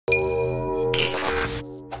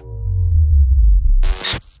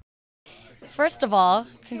first of all,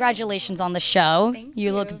 congratulations on the show. Thank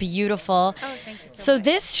You look beautiful. Oh, thank you So much.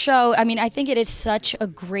 this show, I mean, I think it is such a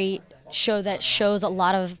great show that shows a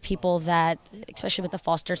lot of people that, especially with the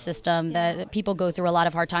foster system, that people go through a lot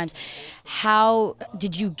of hard times. How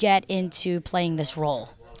did you get into playing this role?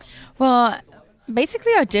 Well,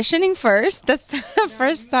 basically auditioning first. That's the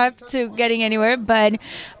first step to getting anywhere. But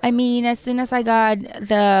I mean, as soon as I got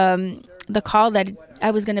the call that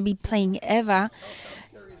I was going to be playing Eva,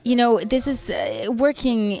 you know, this is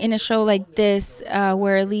working in a show like this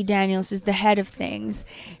where Lee Daniels is the head of things.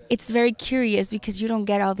 It's very curious because you don't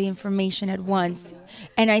get all the information at once.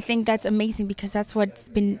 And I think that's amazing because that's what's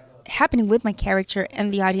been happening with my character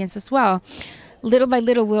and the audience as well. Little by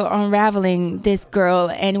little, we're unraveling this girl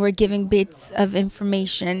and we're giving bits of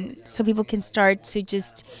information so people can start to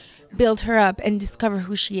just build her up and discover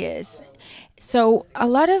who she is. So a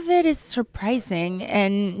lot of it is surprising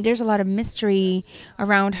and there's a lot of mystery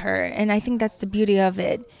around her. And I think that's the beauty of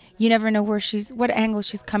it. You never know what angle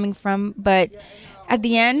she's coming from. But at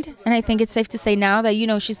the end, and I think it's safe to say now that, you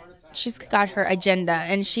know, she's got her agenda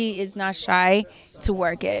and she is not shy to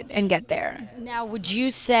work it and get there. Now, would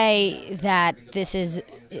you say that this is,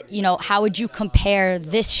 you know, how would you compare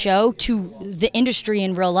this show to the industry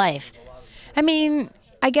in real life? I mean,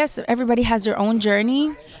 I guess everybody has their own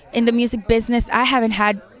journey. In the music business, I haven't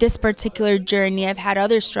had this particular journey. I've had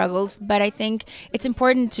other struggles, but I think it's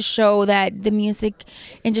important to show that the music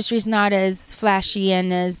industry is not as flashy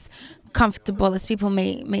and as comfortable as people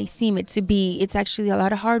may seem it to be. It's actually a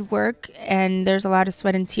lot of hard work and there's a lot of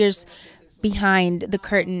sweat and tears behind the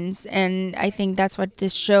curtains, and I think that's what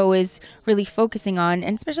this show is really focusing on,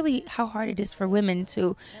 and especially how hard it is for women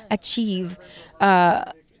to achieve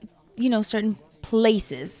you know, certain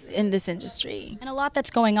places in this industry. And a lot that's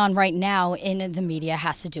going on right now in the media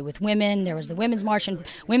has to do with women. There was the Women's March and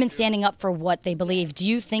women standing up for what they believe. Do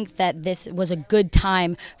you think that this was a good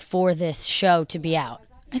time for this show to be out?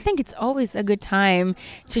 I think it's always a good time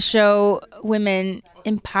to show women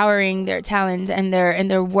empowering their talent and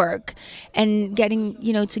their work and getting,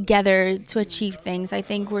 you know, together to achieve things. I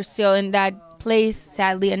think we're still in that place,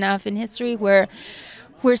 sadly enough, in history where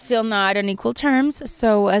we're still not on equal terms.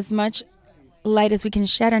 So as much light as we can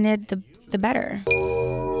shed on it, the better.